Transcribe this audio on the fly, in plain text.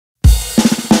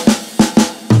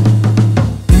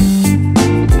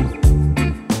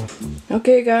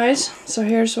Okay guys, so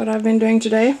here's what I've been doing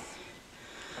today.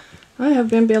 I have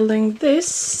been building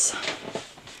this,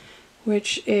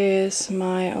 which is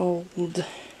my old,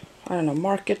 I don't know,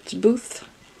 market booth,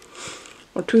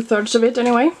 or 2/3 of it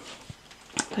anyway.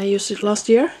 I used it last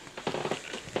year.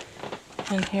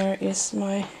 And here is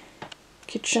my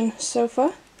kitchen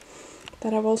sofa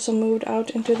that I've also moved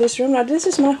out into this room. Now this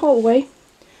is my hallway,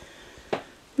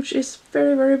 which is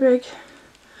very, very big.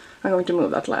 I'm going to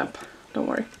move that lamp, don't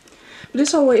worry. But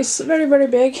this hallway is very, very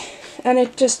big, and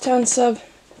it just tends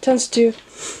to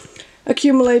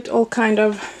accumulate all kinds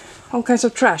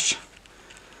of trash,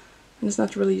 and it's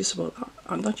not really usable.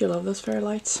 Oh, don't you love those fairy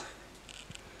lights?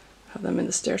 I have them in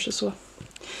the stairs as well.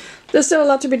 There's still a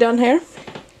lot to be done here.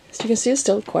 As you can see, it's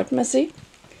still quite messy,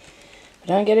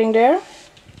 but I'm getting there.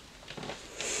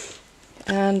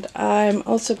 And I'm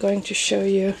also going to show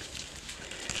you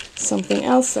something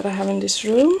else that I have in this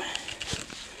room.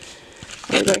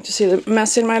 You're going to see the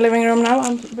mess in my living room now.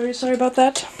 I'm very sorry about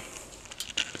that.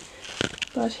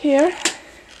 But here,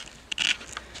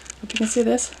 hope you can see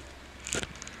this.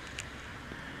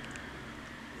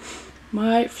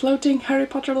 My floating Harry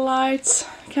Potter lights,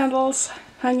 candles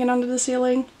hanging under the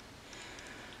ceiling.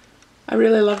 I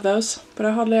really love those, but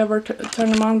I hardly ever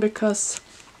turn them on because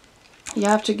you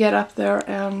have to get up there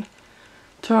and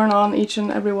turn on each and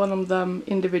every one of them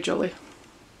individually,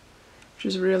 which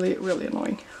is really, really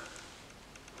annoying.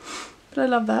 But I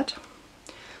love that.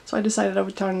 So I decided I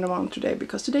would turn them on today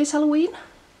because today's Halloween.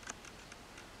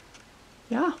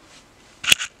 Yeah.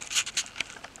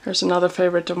 Here's another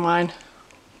favorite of mine,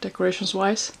 decorations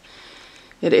wise.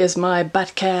 It is my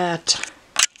bat cat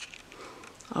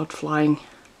out flying.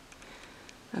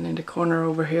 And in the corner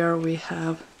over here we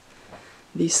have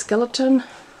the skeleton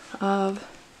of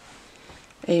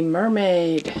a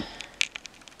mermaid.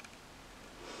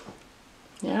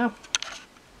 Yeah.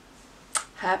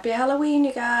 Happy Halloween,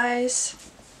 you guys!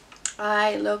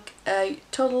 I look a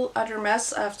total utter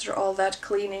mess after all that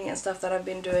cleaning and stuff that I've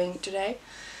been doing today.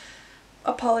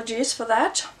 Apologies for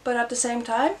that, but at the same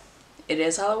time, it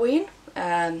is Halloween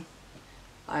and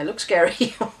I look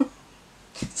scary.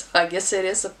 So I guess it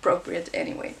is appropriate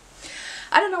anyway.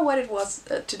 I don't know what it was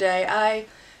today.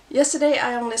 Yesterday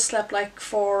I only slept like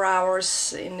 4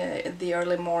 hours in the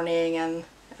early morning and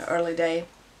early day.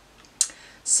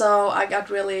 So I got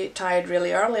really tired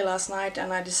really early last night,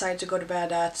 and I decided to go to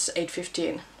bed at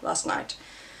 8:15 last night.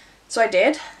 So I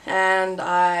did, and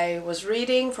I was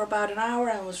reading for about an hour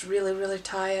and was really, really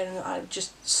tired, and I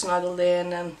just snuggled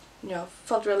in and, you know,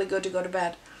 felt really good to go to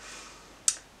bed.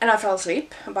 And I fell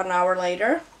asleep about an hour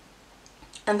later,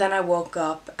 and then I woke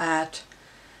up at,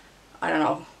 I don't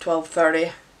know,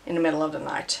 12:30 in the middle of the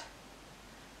night.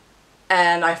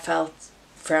 And I felt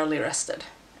fairly rested.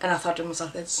 And I thought to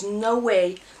myself, there's no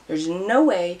way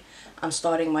I'm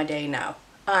starting my day now.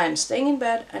 I'm staying in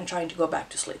bed and trying to go back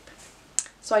to sleep.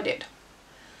 So I did.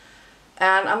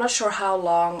 And I'm not sure how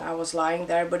long I was lying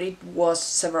there, but it was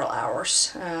several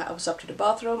hours. I was up to the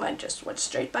bathroom and just went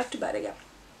straight back to bed again.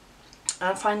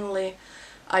 And finally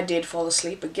I did fall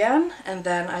asleep again, and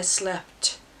then I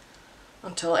slept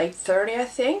until 8:30, I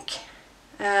think.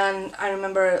 And I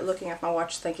remember looking at my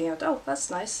watch thinking, oh, that's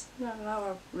nice. Now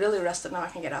I'm really rested, now I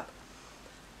can get up.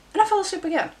 And I fell asleep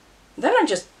again. Then I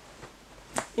just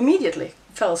immediately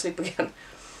fell asleep again.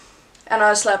 And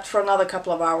I slept for another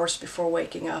couple of hours before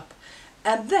waking up.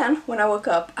 And then when I woke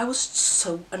up, I was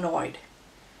so annoyed.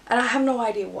 And I have no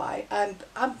idea why.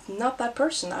 I'm not that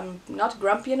person. I'm not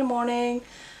grumpy in the morning.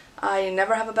 I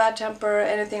never have a bad temper,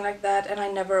 anything like that. And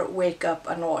I never wake up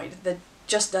annoyed. That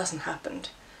just doesn't happen.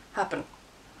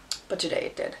 But today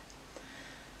it did.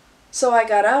 So I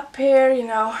got up here, you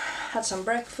know, had some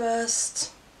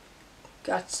breakfast,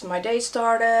 got my day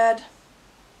started.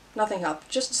 Nothing helped,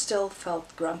 just still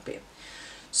felt grumpy.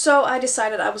 So I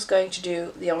decided I was going to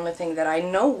do the only thing that I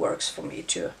know works for me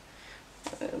to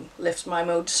lift my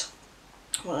moods.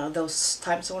 Those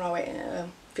times when I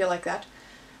feel like that.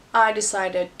 I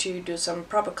decided to do some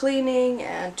proper cleaning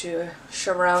and to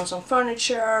shove around some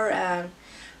furniture, and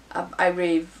I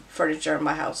re-furniture in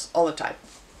my house all the time.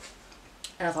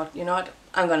 And I thought, you know what,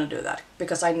 I'm gonna do that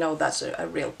because I know that's a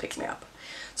real pick-me-up.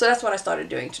 So that's what I started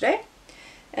doing today.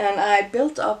 And I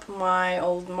built up my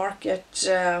old market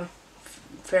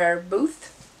fair booth,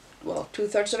 well,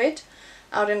 2/3 of it,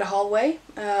 out in the hallway.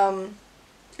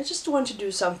 I just want to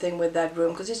do something with that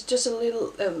room because it's just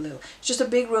it's just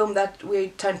a big room that we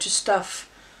tend to stuff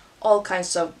all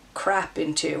kinds of crap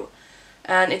into.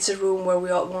 And it's a room where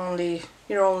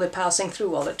you're only passing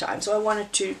through all the time. So I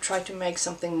wanted to try to make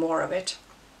something more of it.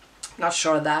 Not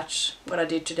sure that what I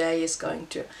did today is going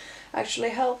to actually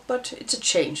help, but it's a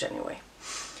change anyway.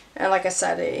 And like I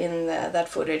said in that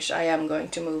footage, I am going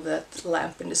to move that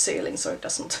lamp in the ceiling so it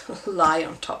doesn't lie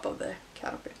on top of the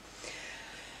canopy.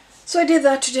 So I did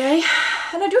that today,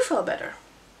 and I do feel better.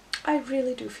 I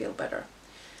really do feel better,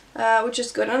 which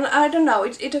is good. And I don't know,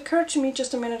 it occurred to me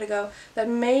just a minute ago that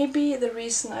maybe the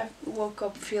reason I woke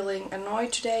up feeling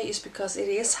annoyed today is because it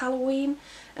is Halloween,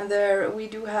 and we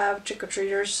do have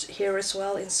trick-or-treaters here as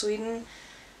well in Sweden.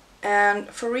 And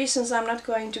for reasons I'm not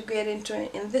going to get into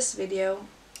in this video,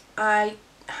 I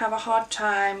have a hard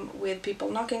time with people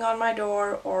knocking on my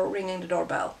door or ringing the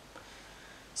doorbell.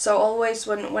 So always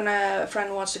when a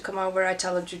friend wants to come over, I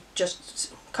tell them to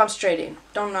just come straight in.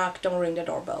 Don't knock, don't ring the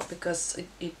doorbell, because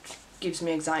it gives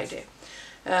me anxiety.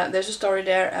 There's a story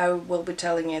there. I will be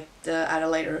telling it at a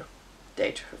later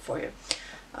date for you.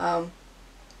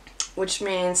 Which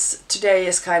means today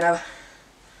is kind of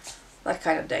that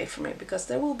kind of day for me, because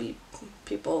there will be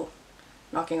people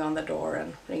knocking on the door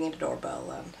and ringing the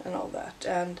doorbell and all that.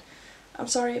 And I'm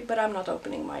sorry, but I'm not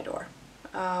opening my door.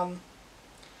 I'm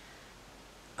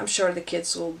sure the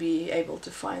kids will be able to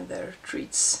find their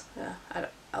treats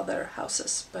at other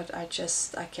houses, but I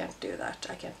can't do that.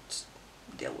 I can't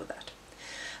deal with that.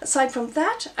 Aside from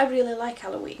that, I really like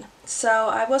Halloween. So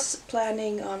I was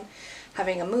planning on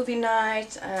having a movie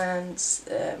night and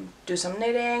do some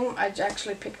knitting. I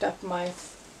actually picked up my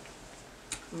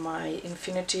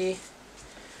infinity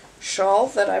shawl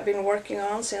that I've been working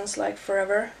on since like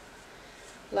forever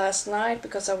last night,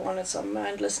 because I wanted some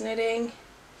mindless knitting.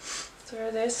 So here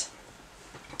it is.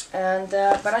 And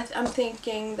but I'm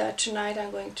thinking that tonight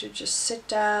I'm going to just sit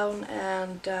down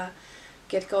and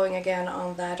get going again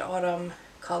on that autumn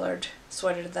colored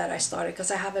sweater that I started,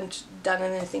 because I haven't done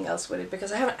anything else with it,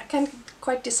 because I can't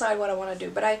quite decide what I want to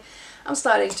do, but I'm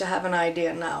starting to have an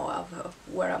idea now of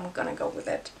where I'm gonna go with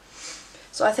it.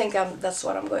 So I think that's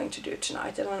what I'm going to do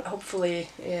tonight, and hopefully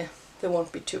there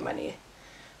won't be too many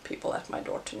people at my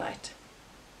door tonight.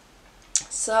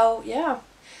 So yeah,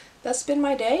 that's been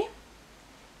my day,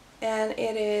 and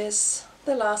it is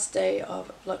the last day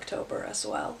of Vlogtober as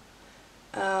well,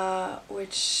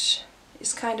 which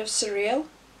is kind of surreal.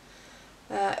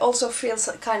 Also feels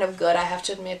kind of good, I have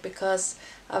to admit, because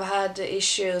I've had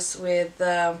issues with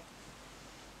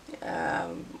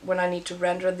when I need to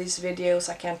render these videos.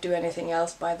 I can't do anything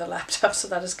else by the laptop, so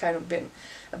that has kind of been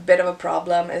a bit of a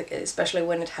problem, especially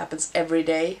when it happens every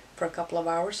day for a couple of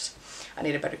hours. I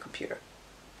need a better computer.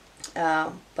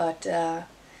 But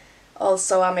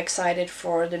also I'm excited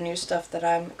for the new stuff that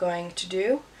I'm going to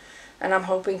do, and I'm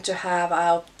hoping to have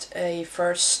out a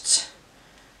first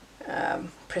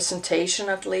presentation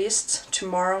at least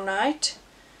tomorrow night,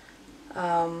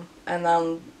 and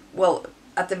then, well,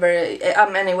 at the very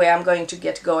anyway, I'm going to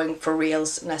get going for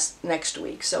reels next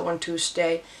week. So on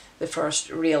Tuesday the first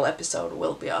real episode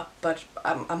will be up, but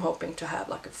I'm hoping to have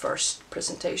like a first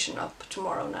presentation up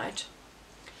tomorrow night.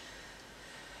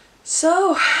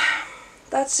 So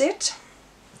that's it.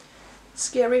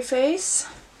 Scary face.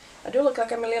 I do look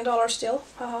like $1 million still,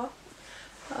 haha.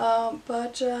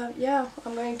 But yeah,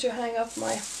 I'm going to hang up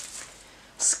my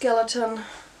skeletons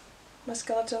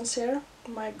here,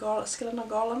 my skeleton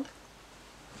garland,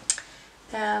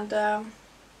 and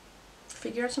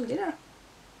figure out some dinner.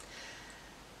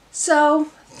 So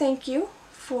thank you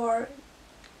for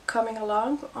coming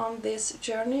along on this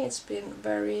journey. It's been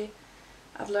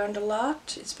I've learned a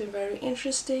lot. It's been very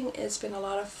interesting. It's been a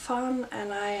lot of fun,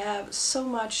 and I have so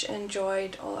much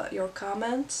enjoyed all your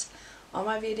comments on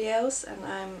my videos, and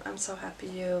I'm so happy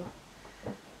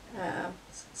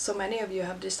so many of you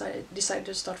have decided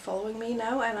to start following me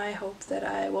now, and I hope that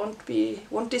I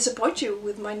won't disappoint you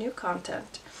with my new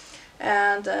content.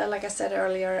 And like I said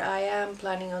earlier, I am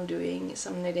planning on doing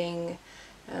some knitting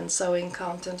and sewing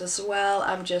content as well.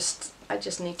 I just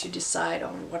need to decide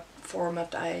on what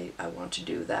format I want to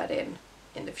do that in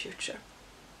the future.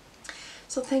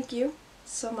 So thank you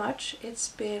so much. It's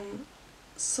been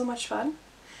so much fun,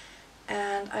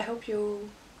 and I hope you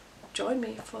join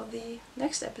me for the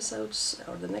next episodes,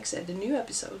 or the new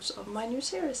episodes of my new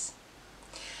series.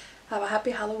 Have a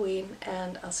happy Halloween,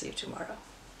 and I'll see you tomorrow.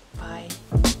 Bye.